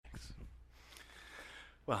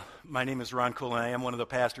Well, my name is Ron Cool, and I am one of the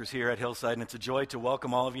pastors here at Hillside, and it's a joy to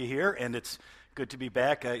welcome all of you here, and it's good to be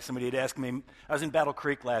back. Somebody had asked me, I was in Battle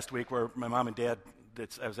Creek last week where my mom and dad,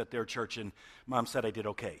 I was at their church, and Mom said I did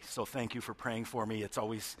okay, so thank you for praying for me. It's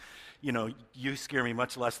always, you scare me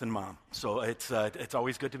much less than Mom, so it's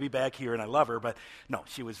always good to be back here, and I love her, but no,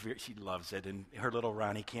 she loves it, and her little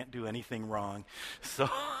Ronnie can't do anything wrong, so...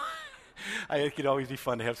 It could always be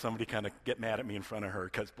fun to have somebody kind of get mad at me in front of her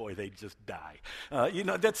because, boy, they just die.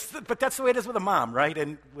 But that's the way it is with a mom, right?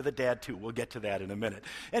 And with a dad, too. We'll get to that in a minute.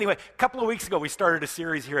 Anyway, a couple of weeks ago, we started a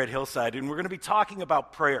series here at Hillside, and we're going to be talking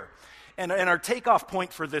about prayer. And our takeoff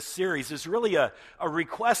point for this series is really a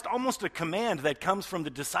request, almost a command that comes from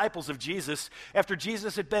the disciples of Jesus after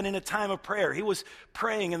Jesus had been in a time of prayer. He was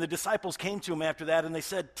praying, and the disciples came to him after that, and they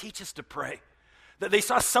said, "Teach us to pray." They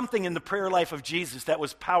saw something in the prayer life of Jesus that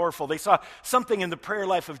was powerful. They saw something in the prayer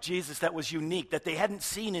life of Jesus that was unique, that they hadn't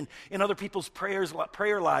seen in other people's prayer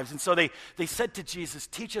lives. And so they said to Jesus,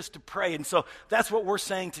 "Teach us to pray." And so that's what we're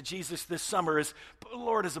saying to Jesus this summer is,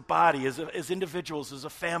 Lord, as a body, as individuals, as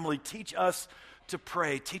a family, teach us to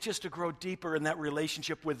pray. Teach us to grow deeper in that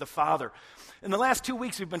relationship with the Father. In the last 2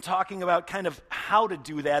 weeks, we've been talking about kind of how to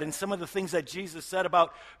do that and some of the things that Jesus said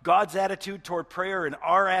about God's attitude toward prayer and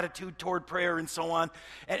our attitude toward prayer and so on.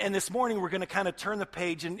 And this morning, we're going to kind of turn the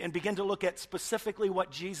page and begin to look at specifically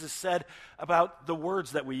what Jesus said about the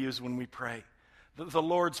words that we use when we pray. The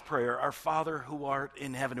Lord's Prayer, our Father who art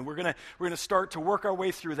in heaven. And we're going to start to work our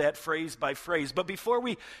way through that phrase by phrase. But before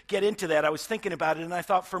we get into that, I was thinking about it, and I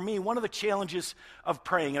thought for me, one of the challenges of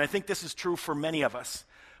praying, and I think this is true for many of us,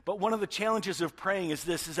 but one of the challenges of praying is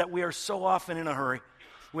that we are so often in a hurry.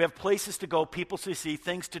 We have places to go, people to see,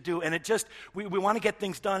 things to do, and we want to get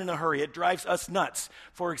things done in a hurry. It drives us nuts.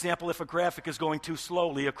 For example, if a graphic is going too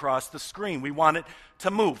slowly across the screen, we want it to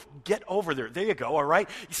move. Get over there. There you go, all right?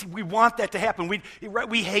 You see, we want that to happen.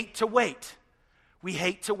 We hate to wait. We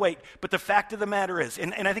hate to wait. But the fact of the matter is,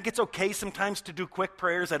 and I think it's okay sometimes to do quick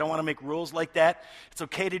prayers. I don't want to make rules like that. It's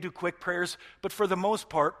okay to do quick prayers. But for the most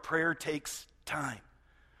part, prayer takes time.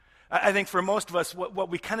 I think for most of us, what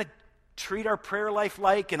we kind of treat our prayer life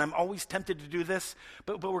like, and I'm always tempted to do this,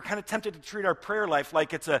 but we're kind of tempted to treat our prayer life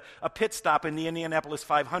like it's a pit stop in the Indianapolis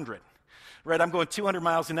 500. Right, I'm going 200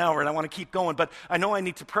 miles an hour, and I want to keep going, but I know I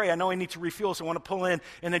need to pray. I know I need to refuel, so I want to pull in,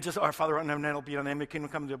 and then just, Our Father, art in heaven, hallowed be thy name, your kingdom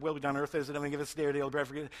come, your will be done on earth as it is in heaven. Give us today our daily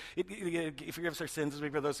bread. Forgive us our sins, as we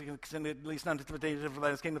forgive those who sin, at least not into temptation, for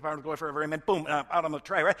thine is the kingdom, the power, and the glory forever. Amen. Boom, out on the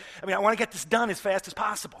tray, right? I mean, I want to get this done as fast as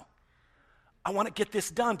possible. I want to get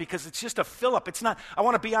this done because it's just a fill-up. It's not, I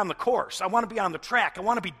want to be on the course. I want to be on the track. I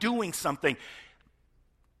want to be doing something.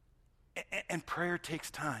 And prayer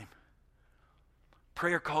takes time.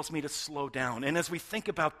 Prayer calls me to slow down. And as we think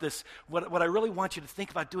about this, what I really want you to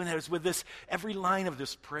think about doing that is with this, every line of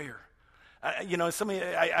this prayer.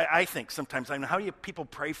 I think sometimes, how do people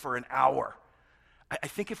pray for an hour? I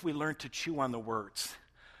think if we learn to chew on the words,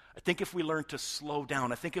 I think if we learn to slow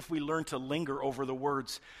down, I think if we learn to linger over the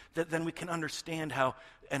words, then we can understand how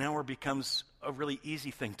an hour becomes a really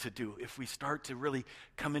easy thing to do if we start to really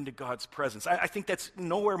come into God's presence. I think that's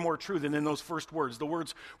nowhere more true than in those first words, the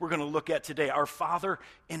words we're going to look at today. Our Father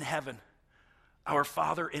in heaven. Our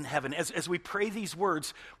Father in heaven. As we pray these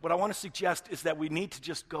words, what I want to suggest is that we need to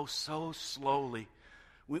just go so slowly.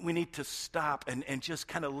 We need to stop and just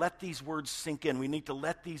kind of let these words sink in. We need to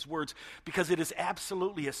let these words, because it is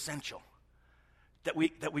absolutely essential that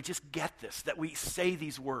we just get this, that we say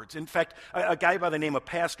these words. In fact, a guy by the name of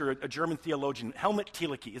pastor, a German theologian, Helmut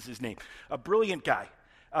Thielicke is his name, a brilliant guy.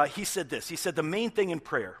 He said this. He said, the main thing in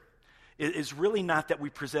prayer is really not that we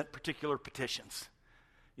present particular petitions.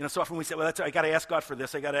 So often we say, well, I got to ask God for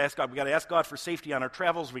this. I got to ask God. We got to ask God for safety on our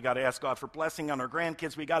travels. We got to ask God for blessing on our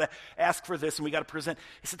grandkids. We got to ask for this, and we got to present.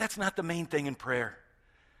 He said, that's not the main thing in prayer.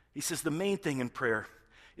 He says, the main thing in prayer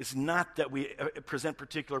is not that we present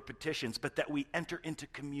particular petitions, but that we enter into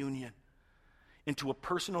communion, into a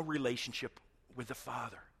personal relationship with the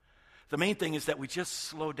Father. The main thing is that we just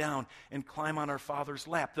slow down and climb on our Father's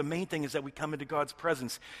lap. The main thing is that we come into God's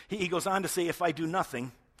presence. He goes on to say, if I do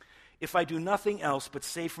nothing else but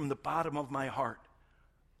say from the bottom of my heart,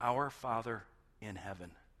 our Father in heaven,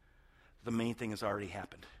 the main thing has already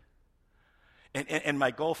happened. And my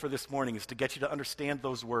goal for this morning is to get you to understand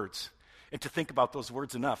those words and to think about those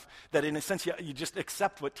words enough that in a sense you just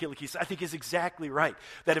accept what Thielicke says. I think is exactly right.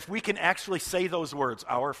 That if we can actually say those words,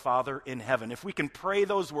 our Father in heaven, if we can pray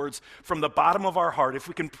those words from the bottom of our heart, if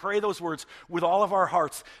we can pray those words with all of our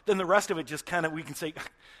hearts, then the rest of it just kind of, we can say,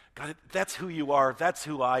 God, that's who you are, that's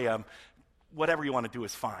who I am. Whatever you want to do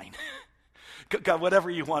is fine. God, whatever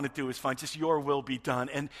you want to do is fine. Just your will be done.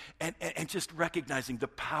 And just recognizing the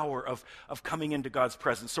power of coming into God's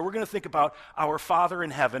presence. So we're going to think about our Father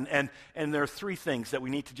in heaven. And there are three things that we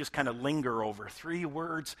need to just kind of linger over. Three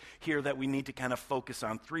words here that we need to kind of focus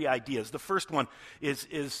on. Three ideas. The first one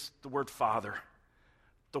is the word Father.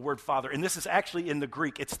 The word Father. And this is actually in the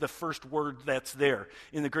Greek. It's the first word that's there.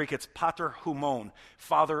 In the Greek, it's pater humon.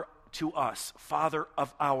 Father to us, Father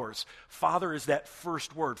of ours. Father is that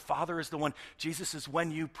first word. Father is the one. Jesus is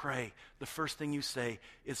when you pray, the first thing you say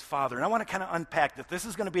is Father. And I want to kind of unpack that. This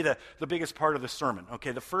is going to be the biggest part of the sermon.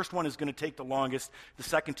 Okay, the first one is going to take the longest. The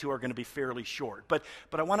second two are going to be fairly short. But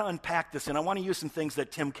I want to unpack this, and I want to use some things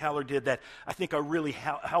that Tim Keller did that I think are really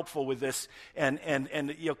helpful with this, and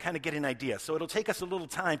kind of get an idea. So it'll take us a little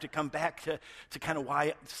time to come back to kind of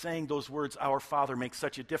why saying those words, our Father, makes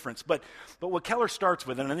such a difference. But what Keller starts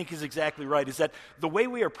with, and I think he's exactly right, is that the way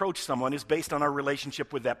we approach someone is based on our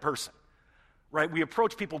relationship with that person. Right? We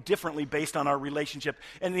approach people differently based on our relationship.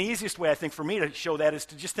 And the easiest way, I think, for me to show that is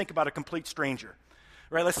to just think about a complete stranger.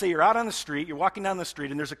 Right? Let's say you're out on the street, you're walking down the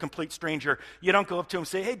street, and there's a complete stranger. You don't go up to him and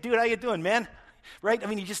say, hey, dude, how you doing, man? Right? I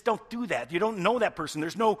mean, you just don't do that. You don't know that person.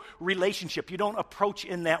 There's no relationship. You don't approach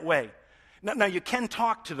in that way. Now you can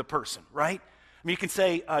talk to the person, right? I mean, you can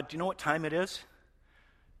say, do you know what time it is?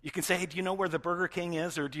 You can say, hey, do you know where the Burger King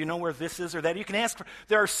is? Or do you know where this is or that? You can ask,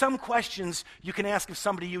 there are some questions you can ask of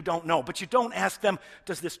somebody you don't know, but you don't ask them,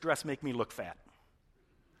 does this dress make me look fat?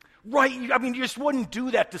 Right? I mean, you just wouldn't do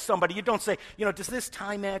that to somebody. You don't say, does this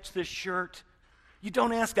tie match this shirt? You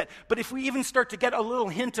don't ask that. But if we even start to get a little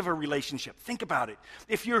hint of a relationship, think about it.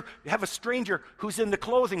 If you have a stranger who's in the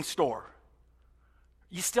clothing store,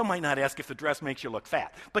 you still might not ask if the dress makes you look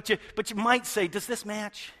fat. But you might say, does this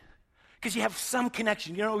match? Because you have some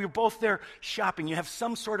connection. You're both there shopping. You have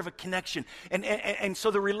some sort of a connection. And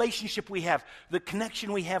so the relationship we have, the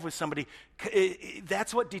connection we have with somebody,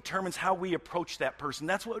 that's what determines how we approach that person.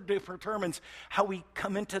 That's what determines how we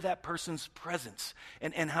come into that person's presence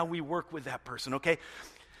and how we work with that person, okay?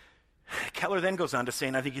 Keller then goes on to say,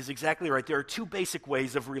 and I think he's exactly right, there are two basic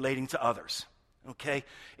ways of relating to others. Okay,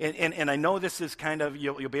 and I know this is kind of,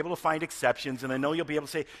 you'll be able to find exceptions, and I know you'll be able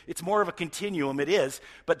to say it's more of a continuum, it is,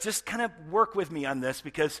 but just kind of work with me on this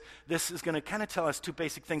because this is going to kind of tell us two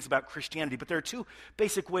basic things about Christianity, but there are two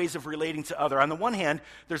basic ways of relating to other. On the one hand,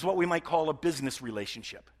 there's what we might call a business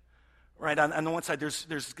relationship. Right, on the one side, there's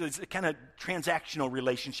kind of transactional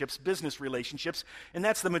relationships, business relationships, and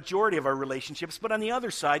that's the majority of our relationships. But on the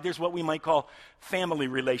other side, there's what we might call family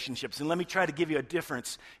relationships. And let me try to give you a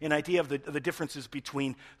difference, an idea of the differences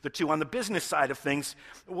between the two. On the business side of things,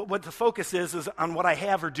 what the focus is on what I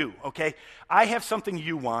have or do, okay? I have something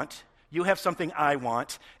you want, you have something I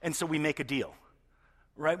want, and so we make a deal,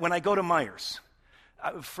 right? When I go to Myers,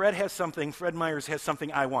 Fred Myers has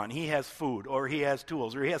something I want. He has food, or he has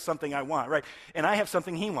tools, or he has something I want, right? And I have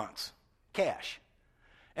something he wants, cash.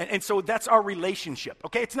 And so that's our relationship,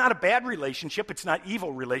 okay? It's not a bad relationship. It's not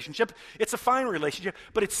evil relationship. It's a fine relationship,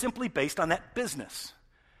 but it's simply based on that business.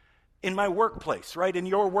 In my workplace, right? In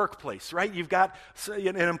your workplace, right? You've got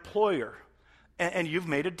an employer, and you've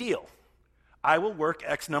made a deal. I will work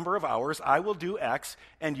X number of hours. I will do X,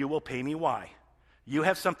 and you will pay me Y. You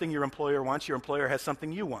have something your employer wants, your employer has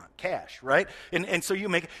something you want, cash, right? And so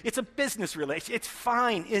it's a business relationship. It's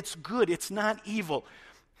fine, it's good, it's not evil.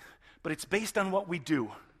 But it's based on what we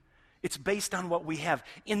do. It's based on what we have.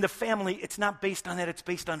 In the family, it's not based on that, it's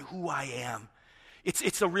based on who I am.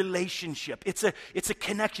 It's a relationship. It's a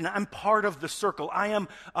connection. I'm part of the circle. I am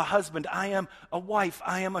a husband. I am a wife.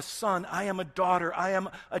 I am a son. I am a daughter. I am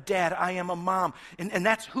a dad. I am a mom. And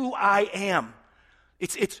that's who I am.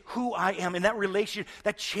 It's who I am, and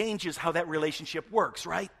that changes how that relationship works,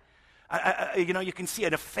 right? You can see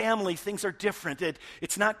in a family, things are different.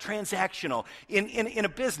 It's not transactional. In a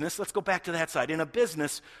business, let's go back to that side. In a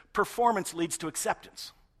business, performance leads to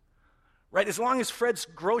acceptance, right? As long as Fred's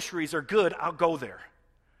groceries are good, I'll go there.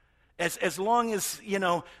 As long as,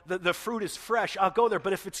 the fruit is fresh, I'll go there.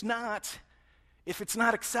 But if it's not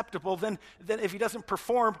acceptable, then if he doesn't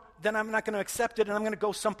perform, then I'm not going to accept it, and I'm going to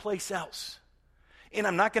go someplace else. And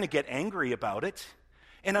I'm not going to get angry about it,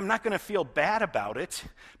 and I'm not going to feel bad about it,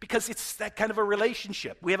 because it's that kind of a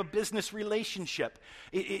relationship. We have a business relationship.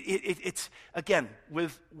 It's, again,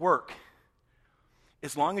 with work.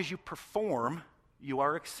 As long as you perform, you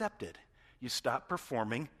are accepted. You stop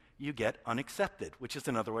performing, you get unaccepted, which is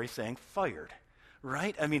another way of saying fired.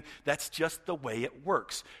 Right? I mean, that's just the way it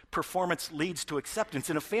works. Performance leads to acceptance.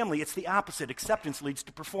 In a family, it's the opposite. Acceptance leads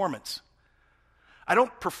to performance. I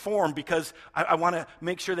don't perform because I want to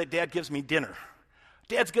make sure that Dad gives me dinner.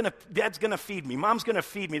 Dad's gonna feed me. Mom's gonna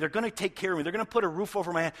feed me. They're gonna take care of me. They're gonna put a roof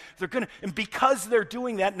over my head. And because they're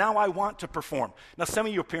doing that, now I want to perform. Now, some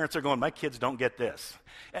of you parents are going, my kids don't get this.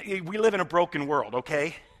 We live in a broken world,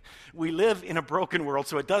 okay? We live in a broken world,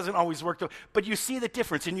 so it doesn't always work. But you see the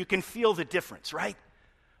difference, and you can feel the difference, right?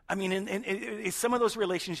 I mean, in some of those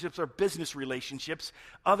relationships are business relationships.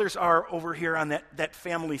 Others are over here on that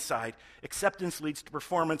family side. Acceptance leads to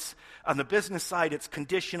performance. On the business side, it's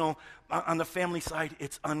conditional. On the family side,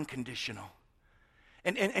 it's unconditional.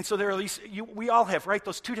 And so there are at least, we all have, right,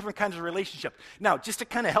 those two different kinds of relationships. Now, just to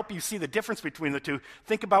kind of help you see the difference between the two,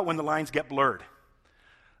 think about when the lines get blurred.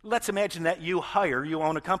 Let's imagine that you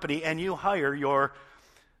own a company, and you hire your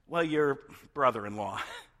brother-in-law.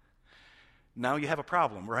 Now you have a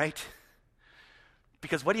problem, right?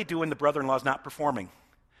 Because what do you do when the brother-in-law is not performing?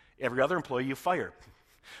 Every other employee you fire.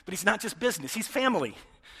 But he's not just business, he's family.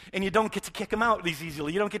 And you don't get to kick him out as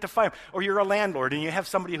easily. You don't get to fire him. Or you're a landlord and you have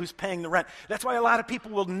somebody who's paying the rent. That's why a lot of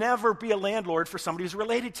people will never be a landlord for somebody who's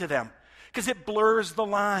related to them. Because it blurs the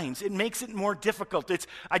lines. It makes it more difficult.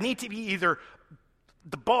 I need to be either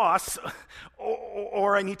the boss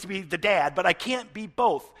or I need to be the dad, but I can't be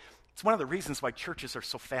both. It's one of the reasons why churches are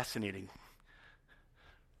so fascinating.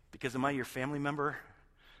 Because am I your family member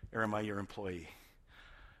or am I your employee?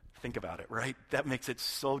 Think about it, right? That makes it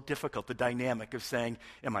so difficult, the dynamic of saying,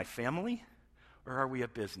 am I family or are we a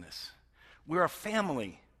business? We're a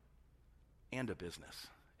family and a business.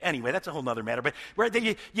 Anyway, that's a whole other matter. But right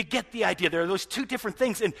there, you get the idea. There are those two different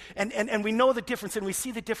things, and we know the difference, and we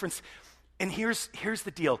see the difference. And here's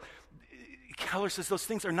the deal. Keller says those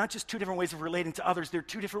things are not just two different ways of relating to others, they're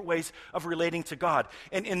two different ways of relating to God.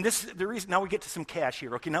 And this the reason, now we get to some cash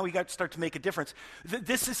here, okay? Now we got to start to make a difference.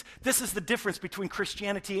 This is the difference between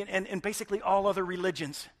Christianity and basically all other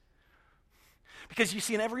religions. Because you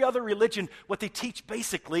see, in every other religion, what they teach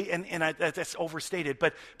basically, that's overstated,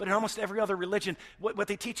 but in almost every other religion, what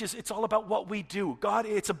they teach is it's all about what we do. God,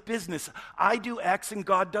 it's a business. I do X and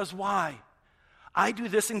God does Y. I do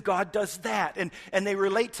this and God does that. And they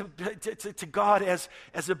relate to God as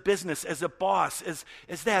a business, as a boss,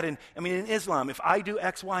 as that. And I mean, in Islam, if I do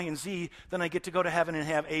X, Y, and Z, then I get to go to heaven and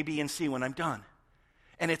have A, B, and C when I'm done.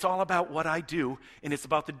 And it's all about what I do, and it's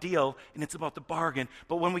about the deal, and it's about the bargain.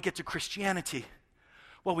 But when we get to Christianity,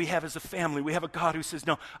 what we have is a family. We have a God who says,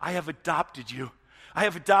 no, I have adopted you. I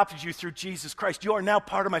have adopted you through Jesus Christ. You are now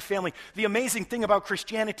part of my family. The amazing thing about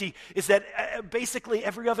Christianity is that basically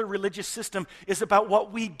every other religious system is about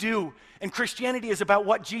what we do. And Christianity is about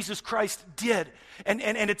what Jesus Christ did. And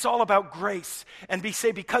it's all about grace. And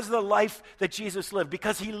because of the life that Jesus lived,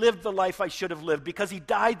 because he lived the life I should have lived, because he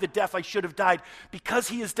died the death I should have died, because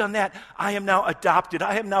he has done that, I am now adopted.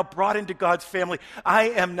 I am now brought into God's family. I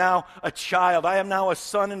am now a child. I am now a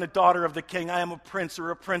son and a daughter of the King. I am a prince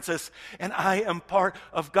or a princess. And I am part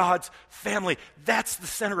of God's family. That's the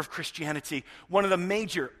center of Christianity. One of the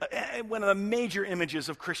major images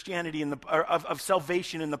of Christianity of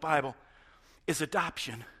salvation in the Bible is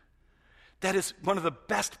adoption. That is one of the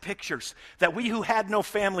best pictures, that we who had no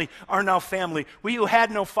family are now family. We who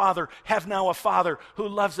had no father have now a father who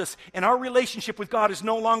loves us. And our relationship with God is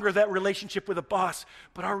no longer that relationship with a boss,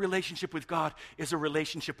 but our relationship with God is a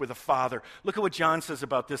relationship with a father. Look at what John says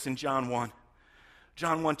about this in John 1.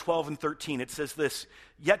 John 1, 12 and 13, it says this,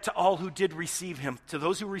 yet to all who did receive him, to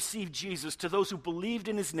those who received Jesus, to those who believed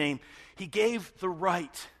in his name, he gave the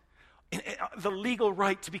right, the legal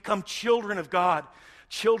right to become children of God,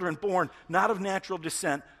 children born not of natural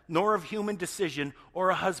descent, nor of human decision or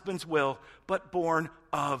a husband's will, but born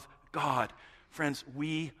of God. Friends,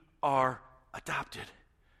 we are adopted.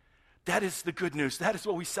 That is the good news. That is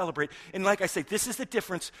what we celebrate. And like I say, this is the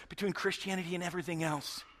difference between Christianity and everything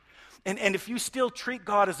else. And if you still treat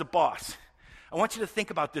God as a boss, I want you to think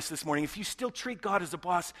about this morning. If you still treat God as a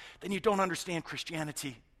boss, then you don't understand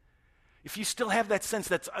Christianity. If you still have that sense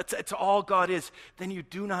that it's all God is, then you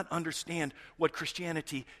do not understand what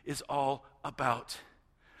Christianity is all about.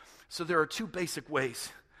 So there are two basic ways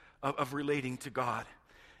of relating to God.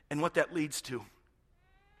 And what that leads to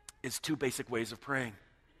is two basic ways of praying.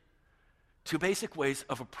 Two basic ways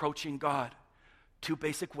of approaching God. Two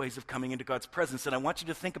basic ways of coming into God's presence. And I want you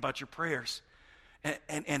to think about your prayers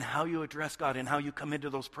and how you address God and how you come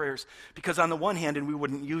into those prayers. Because on the one hand, and we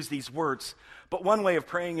wouldn't use these words, but one way of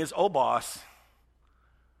praying is, oh boss,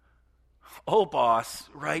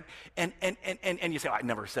 right? And you say, I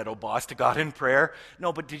never said oh boss to God in prayer.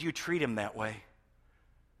 No, but did you treat him that way?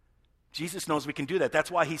 Jesus knows we can do that.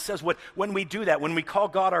 That's why he says when we do that, when we call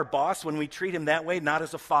God our boss, when we treat him that way, not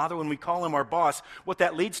as a father, when we call him our boss, what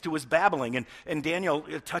that leads to is babbling. And Daniel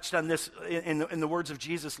touched on this in the words of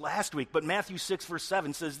Jesus last week. But Matthew 6, verse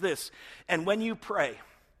 7 says this, and when you pray,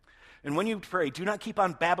 do not keep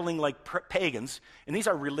on babbling like pagans. And these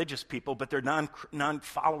are religious people, but they're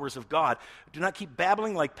non-followers of God. Do not keep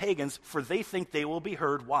babbling like pagans, for they think they will be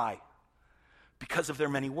heard. Why? Because of their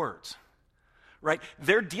many words. Right?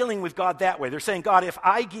 They're dealing with God that way. They're saying, God, if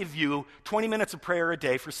I give you 20 minutes of prayer a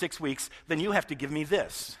day for 6 weeks, then you have to give me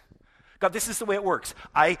this. God, this is the way it works.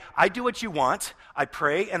 I do what you want. I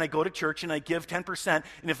pray and I go to church and I give 10%.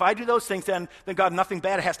 And if I do those things, then God, nothing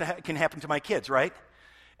bad can happen to my kids, right?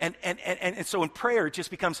 And so in prayer, it just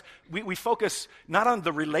becomes, we focus not on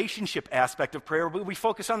the relationship aspect of prayer, but we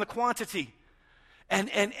focus on the quantity.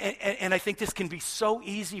 And I think this can be so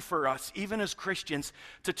easy for us, even as Christians,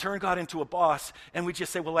 to turn God into a boss, and we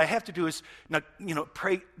just say, well, all I have to do is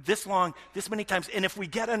pray this long, this many times, and if we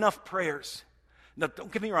get enough prayers, now don't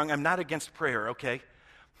get me wrong, I'm not against prayer, okay?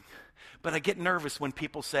 But I get nervous when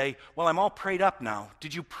people say, well, I'm all prayed up now.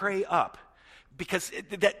 Did you pray up? Because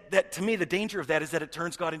that to me, the danger of that is that it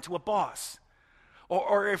turns God into a boss.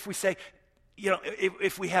 Or if we say,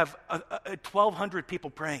 if we have 1,200 people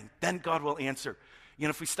praying, then God will answer.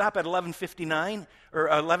 If we stop at 1159 or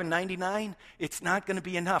 1199, it's not going to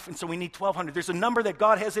be enough. And so we need 1,200. There's a number that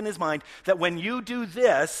God has in his mind that when you do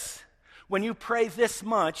this, when you pray this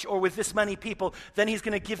much or with this many people, then he's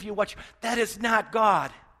going to give you what that is not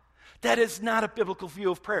God. That is not a biblical view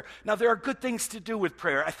of prayer. Now, there are good things to do with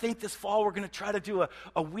prayer. I think this fall we're going to try to do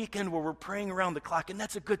a weekend where we're praying around the clock, and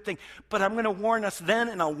that's a good thing. But I'm going to warn us then,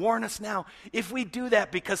 and I'll warn us now. If we do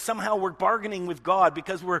that because somehow we're bargaining with God,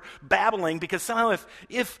 because we're babbling, because somehow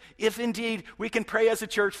if indeed we can pray as a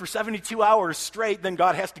church for 72 hours straight, then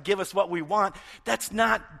God has to give us what we want, that's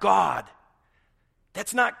not God.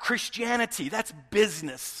 That's not Christianity. That's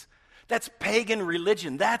business. That's pagan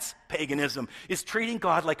religion. That's paganism. It's treating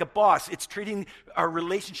God like a boss. It's treating our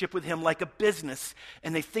relationship with him like a business.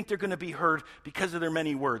 And they think they're going to be heard because of their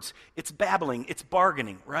many words. It's babbling. It's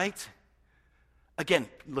bargaining, right? Again,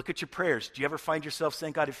 look at your prayers. Do you ever find yourself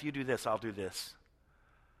saying, God, if you do this, I'll do this?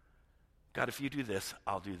 God, if you do this,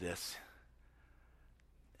 I'll do this.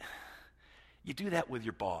 You do that with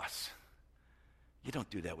your boss. You don't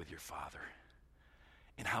do that with your father.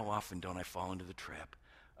 And how often don't I fall into the trap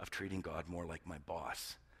of treating God more like my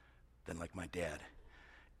boss than like my dad?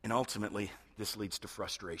 And ultimately, this leads to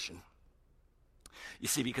frustration. You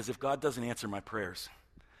see, because if God doesn't answer my prayers,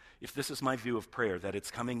 if this is my view of prayer, that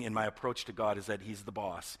it's coming in my approach to God is that he's the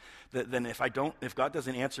boss, then if God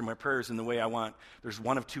doesn't answer my prayers in the way I want, there's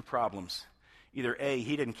one of two problems. Either A,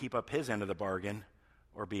 he didn't keep up his end of the bargain,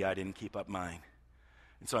 or B, I didn't keep up mine.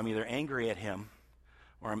 And so I'm either angry at him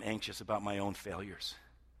or I'm anxious about my own failures.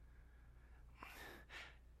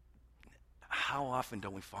 How often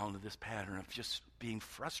don't we fall into this pattern of just being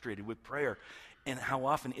frustrated with prayer? And how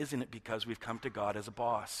often isn't it because we've come to God as a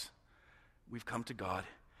boss? We've come to God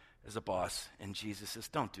as a boss, and Jesus says,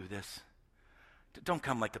 don't do this. Don't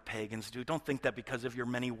come like the pagans do. Don't think that because of your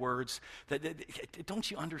many words,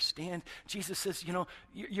 don't you understand? Jesus says,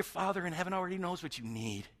 your Father in heaven already knows what you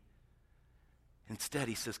need. Instead,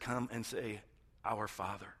 he says, come and say, our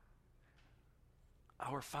Father.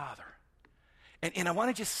 Our Father. And I want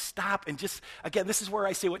to just stop and again, this is where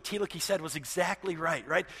I say what Tilakhi said was exactly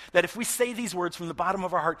right? That if we say these words from the bottom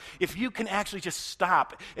of our heart, if you can actually just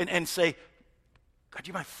stop and say, God,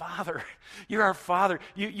 you're my Father. You're our Father.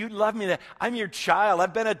 You love me. That I'm your child.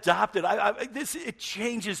 I've been adopted. It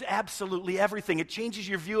changes absolutely everything. It changes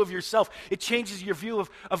your view of yourself. It changes your view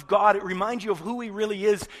of God. It reminds you of who he really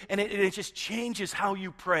is, and it just changes how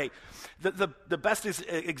you pray. The best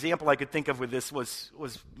example I could think of with this was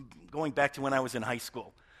going back to when I was in high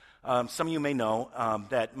school. Some of you may know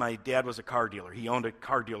that my dad was a car dealer. He owned a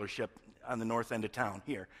car dealership on the north end of town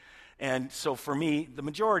here. And so for me, the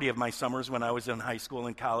majority of my summers when I was in high school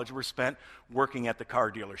and college were spent working at the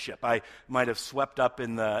car dealership. I might have swept up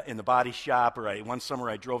in the body shop, or one summer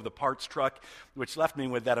I drove the parts truck, which left me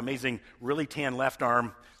with that amazing really tan left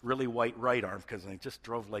arm, really white right arm, because I just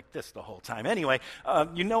drove like this the whole time. Anyway,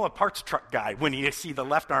 a parts truck guy when you see the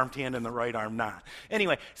left arm tan and the right arm not.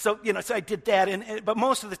 Anyway, so I did that, but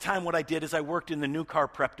most of the time what I did is I worked in the new car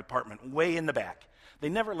prep department, way in the back. They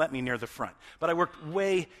never let me near the front, but I worked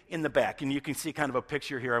way in the back, and you can see kind of a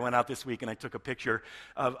picture here. I went out this week and I took a picture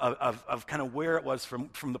of kind of where it was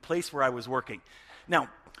from the place where I was working. Now,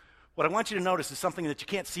 What I want you to notice is something that you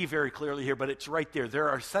can't see very clearly here, but it's right there. There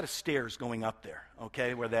are a set of stairs going up there,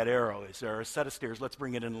 okay, where that arrow is. There are a set of stairs. Let's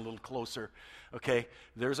bring it in a little closer, okay?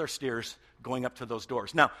 There's our stairs going up to those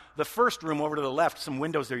doors. Now, the first room over to the left, some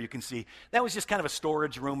windows there you can see, that was just kind of a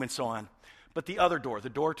storage room and so on. But the other door, the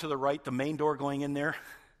door to the right, the main door going in there,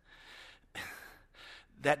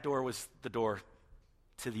 that door was the door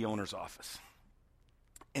to the owner's office.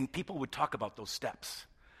 And people would talk about those steps.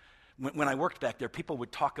 When I worked back there, people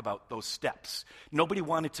would talk about those steps. Nobody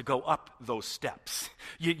wanted to go up those steps.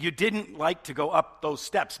 You didn't like to go up those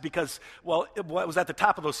steps because, well, what was at the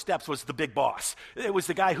top of those steps was the big boss. It was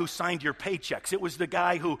the guy who signed your paychecks. It was the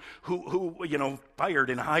guy who fired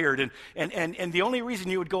and hired. And the only reason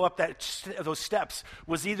you would go up those steps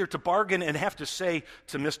was either to bargain and have to say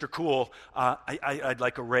to Mr. Cool, I'd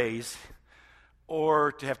like a raise,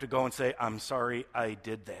 or to have to go and say, I'm sorry, I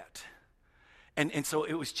did that. And so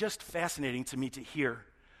it was just fascinating to me to hear,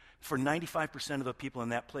 for 95% of the people in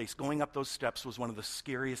that place, going up those steps was one of the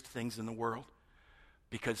scariest things in the world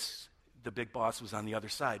because the big boss was on the other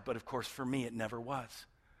side. But of course, for me, it never was.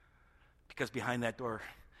 Because behind that door,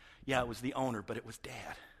 it was the owner, but it was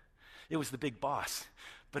Dad. It was the big boss,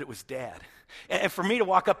 but it was Dad. And for me to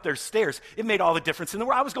walk up their stairs, it made all the difference in the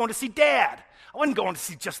world. I was going to see Dad. I wasn't going to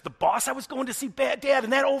see just the boss. I was going to see Dad,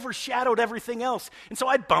 and that overshadowed everything else. And so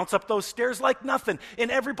I'd bounce up those stairs like nothing. And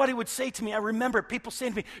everybody would say to me, I remember people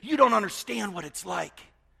saying to me, you don't understand what it's like.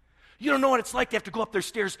 You don't know what it's like to have to go up their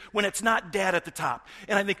stairs when it's not Dad at the top.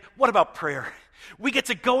 And I think, what about prayer? We get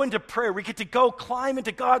to go into prayer. We get to go climb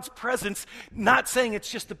into God's presence, not saying it's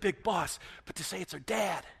just the big boss, but to say it's our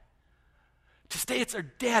Dad. To say it's our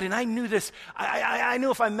Dad. And I knew this. I knew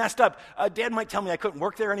if I messed up, Dad might tell me I couldn't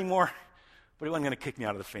work there anymore, but he wasn't going to kick me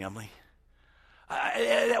out of the family.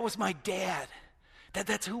 That was my Dad.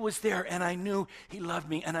 That's who was there, and I knew he loved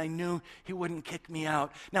me, and I knew he wouldn't kick me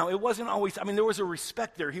out. Now, it wasn't always, there was a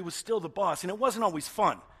respect there. He was still the boss, and it wasn't always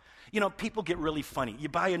fun. People get really funny. You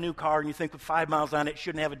buy a new car, and you think with 5 miles on it, it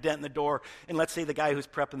shouldn't have a dent in the door, and let's say the guy who's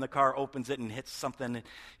prepping the car opens it and hits something.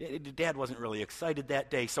 Dad wasn't really excited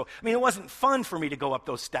that day, so, it wasn't fun for me to go up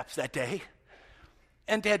those steps that day.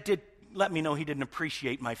 And Dad did let me know he didn't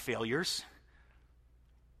appreciate my failures.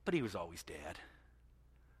 But he was always Dad.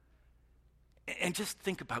 And just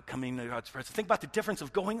think about coming to God's presence. Think about the difference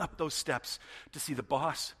of going up those steps to see the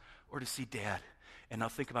boss or to see Dad. And now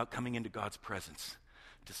think about coming into God's presence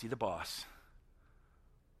to see the boss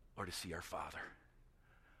or to see our Father.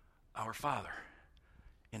 Our Father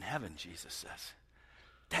in heaven, Jesus says.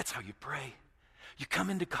 That's how you pray. You come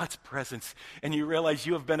into God's presence and you realize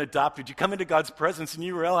you have been adopted. You come into God's presence and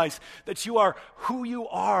you realize that you are who you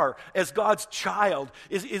are as God's child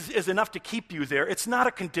is enough to keep you there. It's not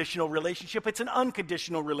a conditional relationship. It's an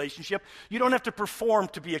unconditional relationship. You don't have to perform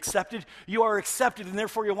to be accepted. You are accepted and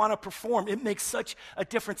therefore you want to perform. It makes such a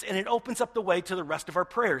difference and it opens up the way to the rest of our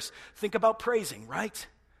prayers. Think about praising, right?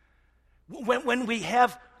 When we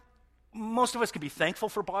have, most of us can be thankful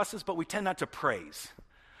for bosses, but we tend not to praise.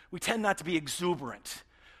 We tend not to be exuberant.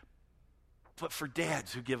 But for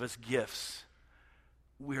dads who give us gifts,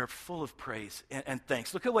 we are full of praise and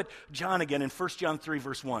thanks. Look at what John again in 1 John 3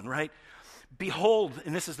 verse 1, right? Behold,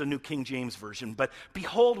 and this is the New King James Version, but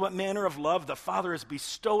behold what manner of love the Father has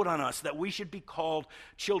bestowed on us that we should be called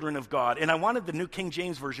children of God. And I wanted the New King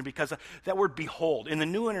James Version because that word behold. In the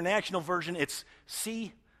New International Version, it's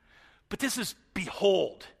see, but this is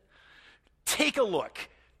behold. Take a look.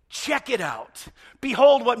 Check it out.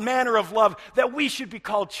 Behold what manner of love that we should be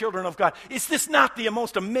called children of God. Is this not the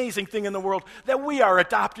most amazing thing in the world? That we are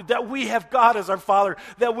adopted, that we have God as our Father,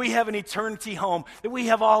 that we have an eternity home, that we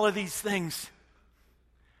have all of these things.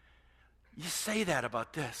 You say that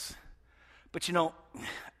about this. But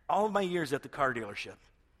all of my years at the car dealership,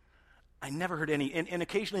 I never heard any, and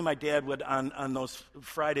occasionally my dad would, on those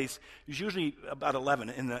Fridays, it was usually about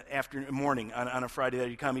 11 in the morning on a Friday, that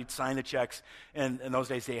he'd come, he'd sign the checks, and in those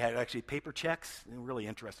days they had actually paper checks, really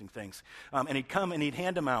interesting things. And he'd come and he'd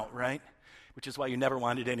hand them out, right? Which is why you never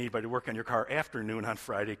wanted anybody to work on your car after noon on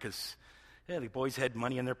Friday, because the boys had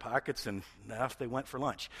money in their pockets and off they went for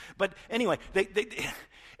lunch. But anyway,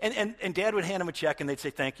 and Dad would hand them a check and they'd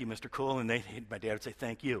say, thank you, Mr. Cool, and my dad would say,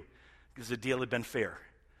 thank you, because the deal had been fair.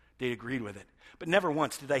 They agreed with it. But never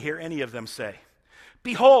once did I hear any of them say,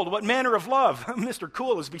 behold, what manner of love Mr.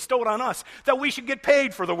 Cool has bestowed on us, that we should get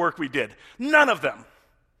paid for the work we did. None of them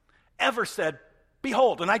ever said,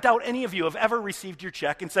 behold. And I doubt any of you have ever received your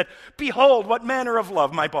check and said, behold, what manner of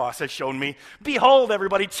love my boss has shown me. Behold,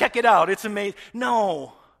 everybody, check it out. It's amazing.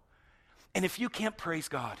 No. And if you can't praise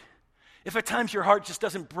God, If at times your heart just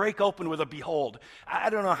doesn't break open with a behold,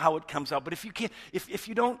 I don't know how it comes out, but if you can't, if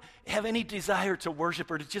you don't have any desire to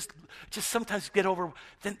worship or to just sometimes get over,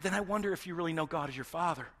 then I wonder if you really know God as your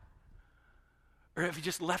Father. Or if you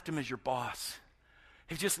just left him as your boss.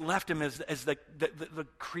 If you just left him as the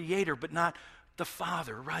creator, but not the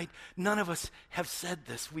Father, right? None of us have said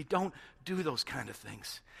this. We don't do those kind of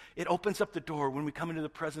things. It opens up the door when we come into the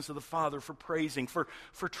presence of the Father for praising, for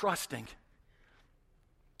trusting.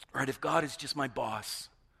 Right, if God is just my boss,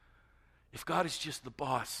 if God is just the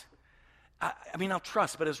boss, I mean, I'll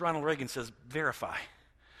trust, but as Ronald Reagan says, verify,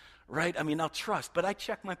 right? I mean, I'll trust, but I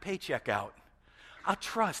check my paycheck out. I'll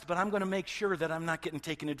trust, but I'm going to make sure that I'm not getting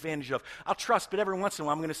taken advantage of. I'll trust, but every once in a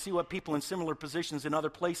while I'm going to see what people in similar positions in other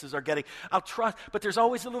places are getting. I'll trust, but there's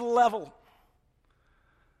always a little level.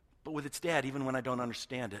 But with its dad, even when I don't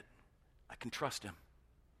understand it, I can trust him.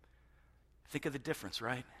 Think of the difference,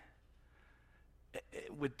 right?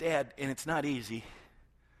 With dad, and it's not easy,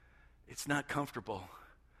 it's not comfortable,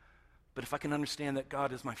 but if I can understand that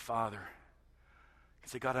God is my Father, I can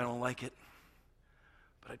say, God, I don't like it,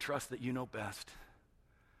 but I trust that you know best.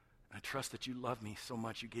 I trust that you love me so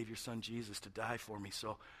much you gave your son Jesus to die for me,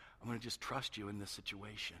 so I'm going to just trust you in this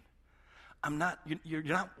situation. You're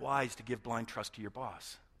not wise to give blind trust to your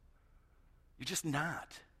boss. You're just not.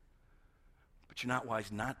 But you're not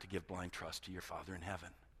wise not to give blind trust to your Father in heaven.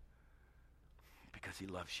 Because he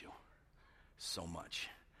loves you so much.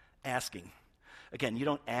 Asking. Again, you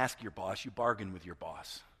don't ask your boss, you bargain with your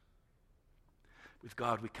boss. With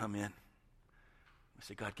God, we come in. We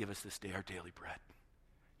say, God, give us this day our daily bread.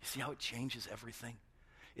 You see how it changes everything?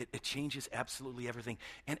 It changes absolutely everything.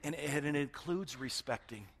 And it includes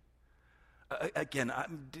respecting. Again,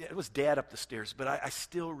 it was Dad up the stairs, but I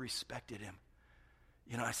still respected him.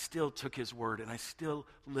 You know, I still took his word, and I still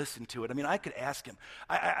listened to it. I mean, I could ask him.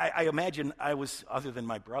 I imagine I was, other than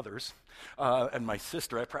my brothers and my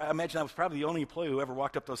sister, I imagine I was probably the only employee who ever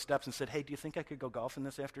walked up those steps and said, hey, do you think I could go golfing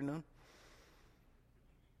this afternoon?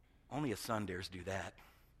 Only a son dares do that,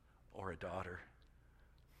 or a daughter.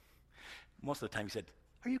 Most of the time he said,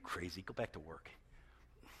 are you crazy? Go back to work.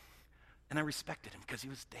 And I respected him because he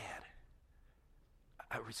was Dad.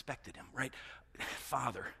 I respected him, right?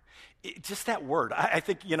 Father. Just that word. I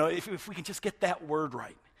think, you know, if we can just get that word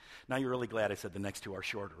right. Now you're really glad I said the next two are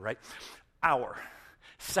shorter, right? Our.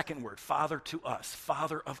 Second word, Father to us,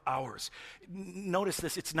 Father of ours. Notice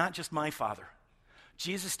this, it's not just my Father.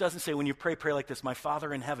 Jesus doesn't say when you pray like this, my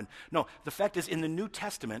Father in heaven. No, the fact is in the New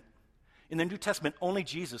Testament, only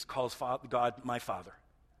Jesus calls God my Father.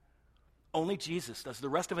 Only Jesus does. The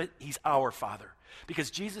rest of it, he's our Father.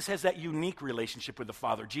 Because Jesus has that unique relationship with the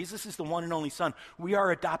Father. Jesus is the one and only Son. We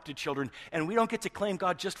are adopted children, and we don't get to claim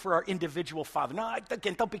God just for our individual Father. No,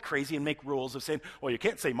 again, don't be crazy and make rules of saying, well, you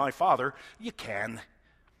can't say my Father. You can.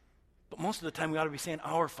 But most of the time, we ought to be saying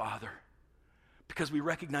our Father. Because we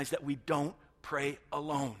recognize that we don't pray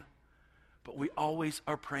alone. But we always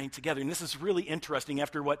are praying together. And this is really interesting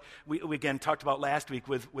after what we again talked about last week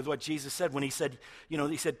with what Jesus said when he said, you know,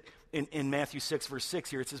 he said in Matthew 6, verse 6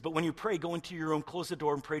 here, it says, but when you pray, go into your room, close the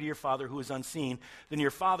door, and pray to your Father who is unseen. Then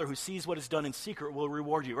your Father who sees what is done in secret will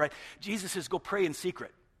reward you, right? Jesus says, go pray in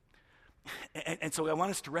secret. And so I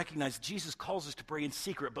want us to recognize Jesus calls us to pray in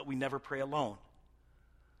secret, but we never pray alone.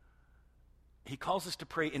 He calls us to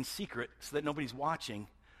pray in secret so that nobody's watching,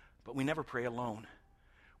 but we never pray alone.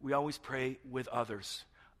 We always pray with others.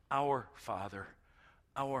 Our Father,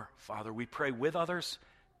 our Father. We pray with others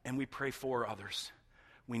and we pray for others.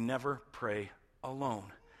 We never pray alone.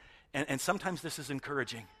 And sometimes this is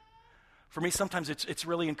encouraging. For me, sometimes it's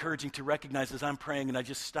really encouraging to recognize as I'm praying and I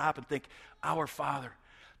just stop and think, our Father.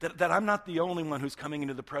 That I'm not the only one who's coming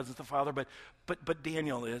into the presence of the Father, but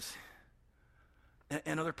Daniel is.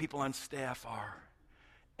 And other people on staff are.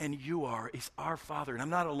 And you are. He's our Father. And I'm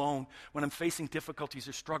not alone when I'm facing difficulties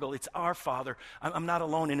or struggle. It's our Father. I'm not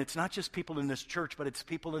alone. And it's not just people in this church, but it's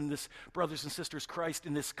people in this brothers and sisters Christ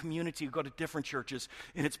in this community who go to different churches.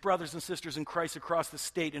 And it's brothers and sisters in Christ across the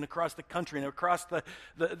state and across the country and across the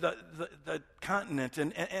continent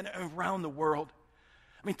and around the world.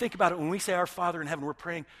 I mean, think about it. When we say our Father in heaven, we're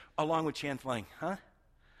praying along with Chan Flang, huh?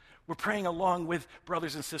 We're praying along with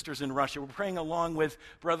brothers and sisters in Russia. We're praying along with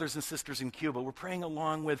brothers and sisters in Cuba. We're praying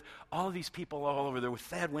along with all of these people all over there, with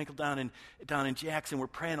Thad Winkle down in Jackson. We're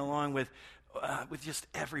praying along with just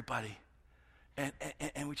everybody.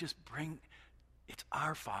 And we just bring, it's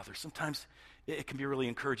our Father. Sometimes it can be really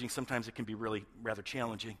encouraging. Sometimes it can be really rather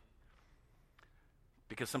challenging.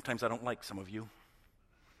 Because sometimes I don't like some of you.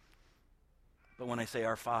 But when I say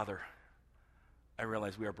our Father, I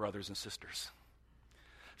realize we are brothers and sisters.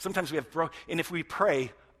 Sometimes we have and if we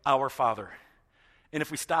pray, our Father, And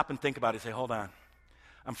if we stop and think about it, say, hold on,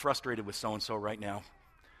 I'm frustrated with so-and-so right now,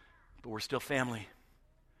 but we're still family.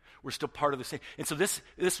 We're still part of the same. And so this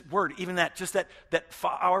word, even that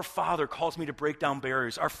our Father calls me to break down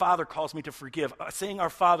barriers. Our Father calls me to forgive. Saying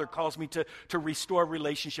our Father calls me to restore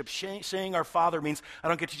relationships. Saying our Father means I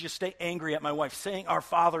don't get to just stay angry at my wife. Saying our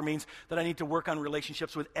Father means that I need to work on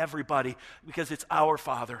relationships with everybody because it's our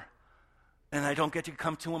Father. And I don't get to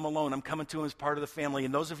come to him alone. I'm coming to him as part of the family.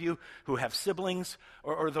 And those of you who have siblings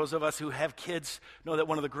or those of us who have kids know that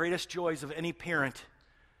one of the greatest joys of any parent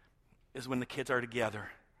is when the kids are together.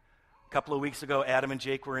 A couple of weeks ago, Adam and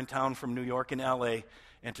Jake were in town from New York and L.A.,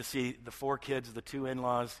 and to see the 4 kids, the 2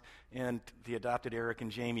 in-laws, and the adopted Eric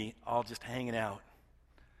and Jamie all just hanging out,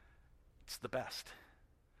 it's the best.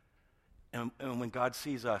 And when God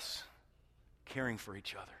sees us caring for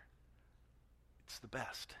each other, it's the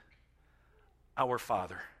best. Our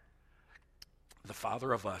Father, the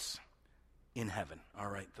Father of us in heaven. All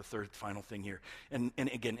right, the third final thing here. And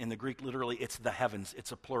again, in the Greek, literally, it's the heavens.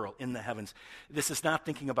 It's a plural, in the heavens. This is not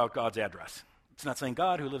thinking about God's address. It's not saying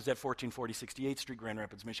God who lives at 1440 68th Street, Grand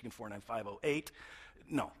Rapids, Michigan, 49508.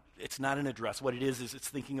 No, it's not an address. What it is it's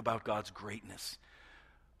thinking about God's greatness.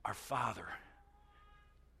 Our Father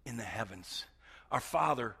in the heavens. Our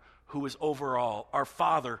Father who is over all, our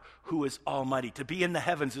Father who is almighty. To be in the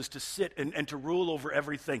heavens is to sit and to rule over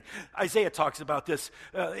everything. Isaiah talks about this.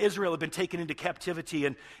 Israel had been taken into captivity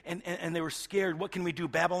and they were scared. What can we do?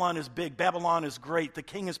 Babylon is big. Babylon is great. The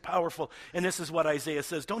king is powerful. And this is what Isaiah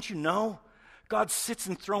says. Don't you know? God sits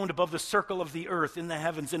enthroned above the circle of the earth in the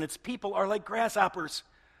heavens, and its people are like grasshoppers.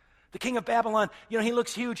 The king of Babylon, he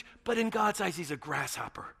looks huge, but in God's eyes, he's a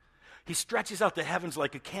grasshopper. He stretches out the heavens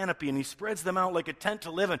like a canopy, and he spreads them out like a tent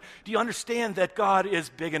to live in. Do you understand that God is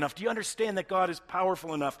big enough? Do you understand that God is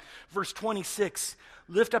powerful enough? Verse 26,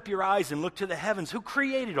 lift up your eyes and look to the heavens. Who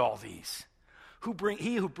created all these?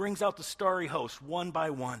 He who brings out the starry host one by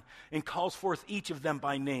one and calls forth each of them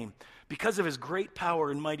by name. Because of his great power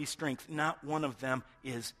and mighty strength, not one of them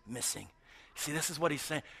is missing. See, this is what he's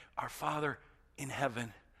saying. Our Father in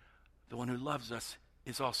heaven, the one who loves us,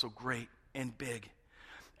 is also great and big.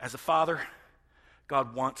 As a father,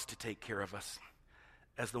 God wants to take care of us.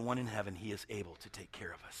 As the one in heaven, he is able to take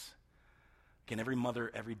care of us. Again, every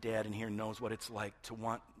mother, every dad in here knows what it's like to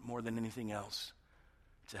want more than anything else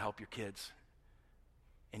to help your kids.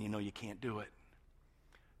 And you can't do it.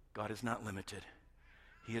 God is not limited.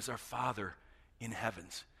 He is our Father in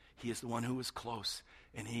heavens. He is the one who is close,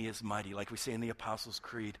 and he is mighty. Like we say in the Apostles'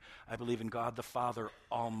 Creed, I believe in God the Father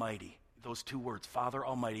Almighty. Those 2 words, Father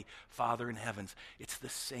Almighty, Father in heavens. It's the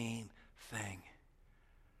same thing.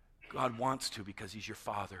 God wants to because he's your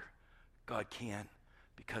Father. God can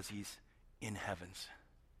because he's in heavens.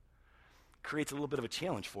 Creates a little bit of a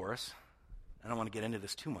challenge for us. I don't want to get into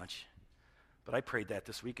this too much, but I prayed that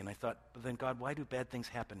this week, and I thought, but then God, why do bad things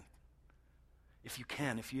happen? If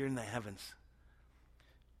you're in the heavens.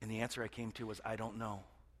 And the answer I came to was, I don't know.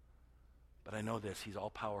 But I know this, he's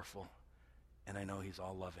all powerful, and I know he's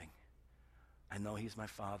all loving. I know he's my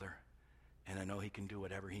Father, and I know he can do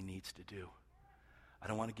whatever he needs to do. I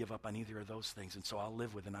don't want to give up on either of those things, and so I'll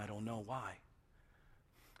live with it, and I don't know why.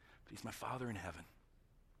 But he's my Father in heaven.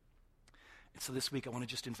 And so this week I want to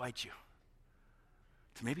just invite you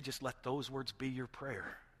to maybe just let those words be your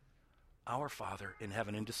prayer. Our Father in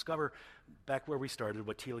heaven. And discover, back where we started,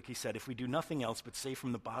 what Teleki said, if we do nothing else but say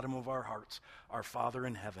from the bottom of our hearts, our Father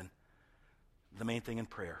in heaven, the main thing in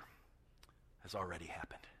prayer has already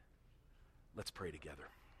happened. Let's pray together.